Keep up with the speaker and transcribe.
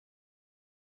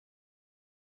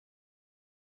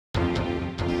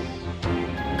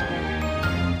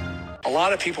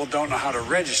lot of people don't know how to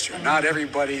register. Not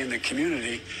everybody in the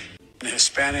community, the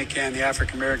Hispanic and the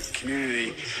African American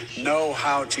community, know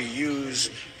how to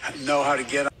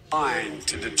get online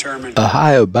to determine.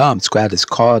 Ohio bomb squad is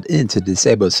called in to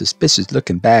disable a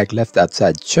suspicious-looking bag left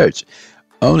outside church,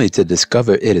 only to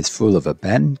discover it is full of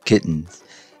abandoned kittens.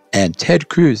 And Ted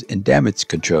Cruz in damage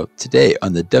control today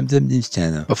on the Dum Dum News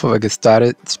Channel. Before I get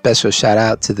started, special shout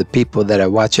out to the people that are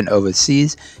watching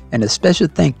overseas, and a special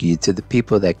thank you to the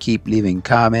people that keep leaving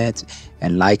comments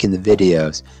and liking the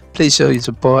videos. Please show your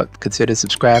support, consider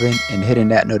subscribing, and hitting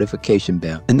that notification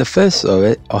bell. In the first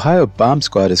story, Ohio bomb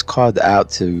squad is called out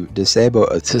to disable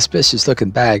a suspicious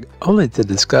looking bag, only to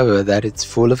discover that it's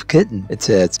full of kittens. It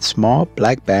says, a small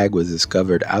black bag was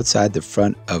discovered outside the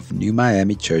front of New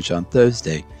Miami Church on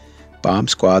Thursday. Bomb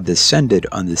squad descended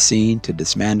on the scene to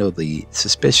dismantle the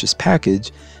suspicious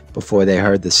package before they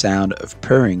heard the sound of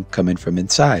purring coming from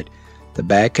inside. The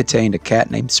bag contained a cat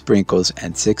named Sprinkles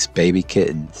and 6 baby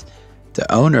kittens.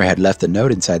 The owner had left a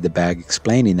note inside the bag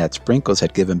explaining that Sprinkles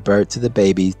had given birth to the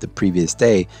babies the previous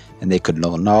day and they could no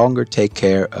longer take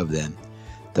care of them.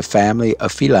 The family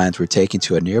of felines were taken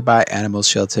to a nearby animal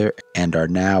shelter and are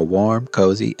now warm,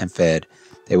 cozy, and fed.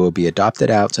 They will be adopted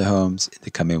out to homes in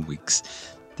the coming weeks.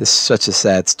 This is such a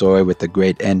sad story with a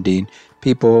great ending.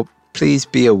 People, please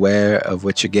be aware of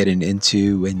what you're getting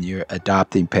into when you're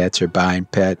adopting pets or buying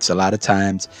pets. A lot of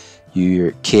times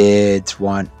your kids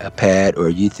want a pet or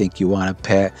you think you want a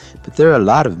pet, but there are a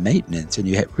lot of maintenance and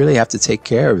you really have to take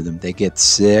care of them. They get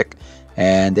sick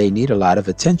and they need a lot of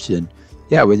attention.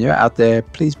 Yeah, when you're out there,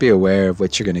 please be aware of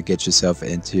what you're going to get yourself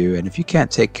into. And if you can't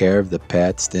take care of the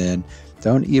pets, then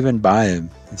don't even buy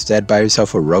them. Instead, buy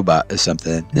yourself a robot or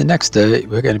something. The next day,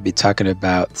 we're going to be talking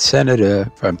about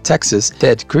Senator from Texas,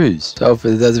 Ted Cruz. So for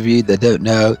those of you that don't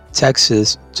know,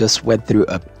 Texas just went through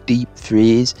a deep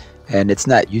freeze and it's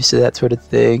not used to that sort of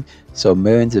thing. So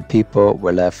millions of people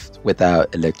were left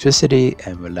without electricity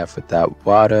and were left without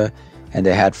water, and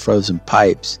they had frozen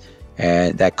pipes,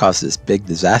 and that caused this big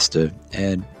disaster.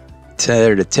 And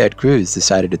Senator Ted Cruz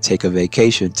decided to take a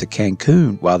vacation to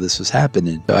Cancun while this was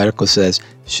happening. The article says,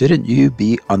 shouldn't you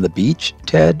be on the beach,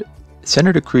 Ted?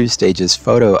 Senator Cruz stages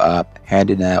photo op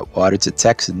handing out water to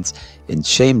Texans in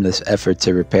shameless effort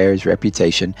to repair his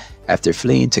reputation after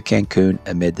fleeing to Cancun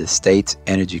amid the state's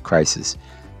energy crisis.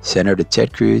 Senator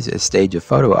Ted Cruz has staged a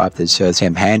photo op that shows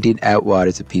him handing out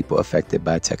water to people affected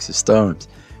by Texas storms.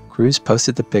 Cruz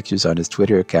posted the pictures on his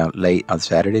Twitter account late on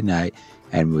Saturday night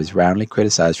and was roundly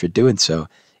criticized for doing so.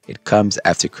 It comes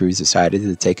after Cruz decided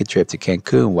to take a trip to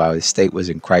Cancun while his state was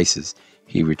in crisis.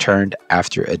 He returned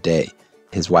after a day.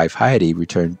 His wife Heidi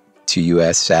returned to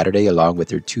U.S. Saturday along with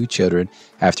her 2 children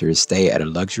after his stay at a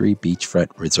luxury beachfront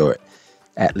resort.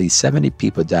 At least 70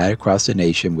 people died across the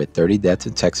nation, with 30 deaths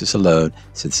in Texas alone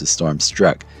since the storm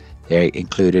struck. They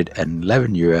included an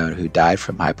 11-year-old who died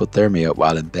from hypothermia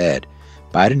while in bed.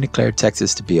 Biden declared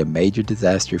Texas to be a major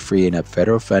disaster, freeing up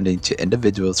federal funding to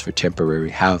individuals for temporary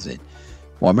housing.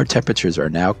 Warmer temperatures are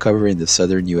now covering the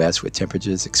southern U.S., with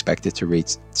temperatures expected to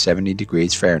reach 70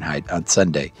 degrees Fahrenheit on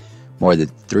Sunday. More than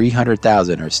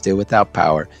 300,000 are still without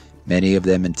power, many of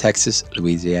them in Texas,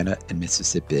 Louisiana, and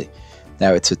Mississippi.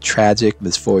 Now, it's a tragic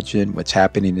misfortune what's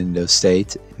happening in those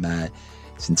states. My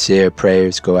sincere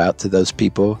prayers go out to those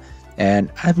people,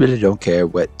 and I really don't care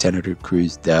what Senator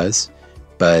Cruz does.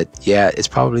 But yeah, it's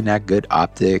probably not good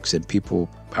optics, and people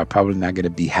are probably not going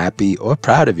to be happy or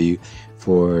proud of you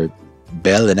for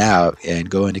bailing out and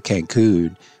going to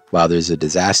Cancun while there's a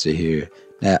disaster here.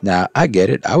 Now, I get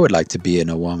it. I would like to be in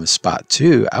a warmer spot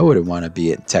too. I wouldn't want to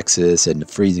be in Texas in the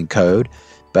freezing cold.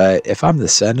 But if I'm the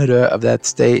senator of that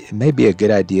state, it may be a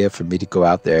good idea for me to go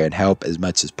out there and help as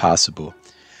much as possible.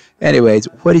 Anyways,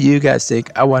 what do you guys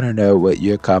think? I want to know what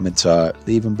your comments are.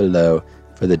 Leave them below.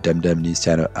 For the Dum Dum News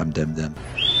Channel, I'm Dum Dum.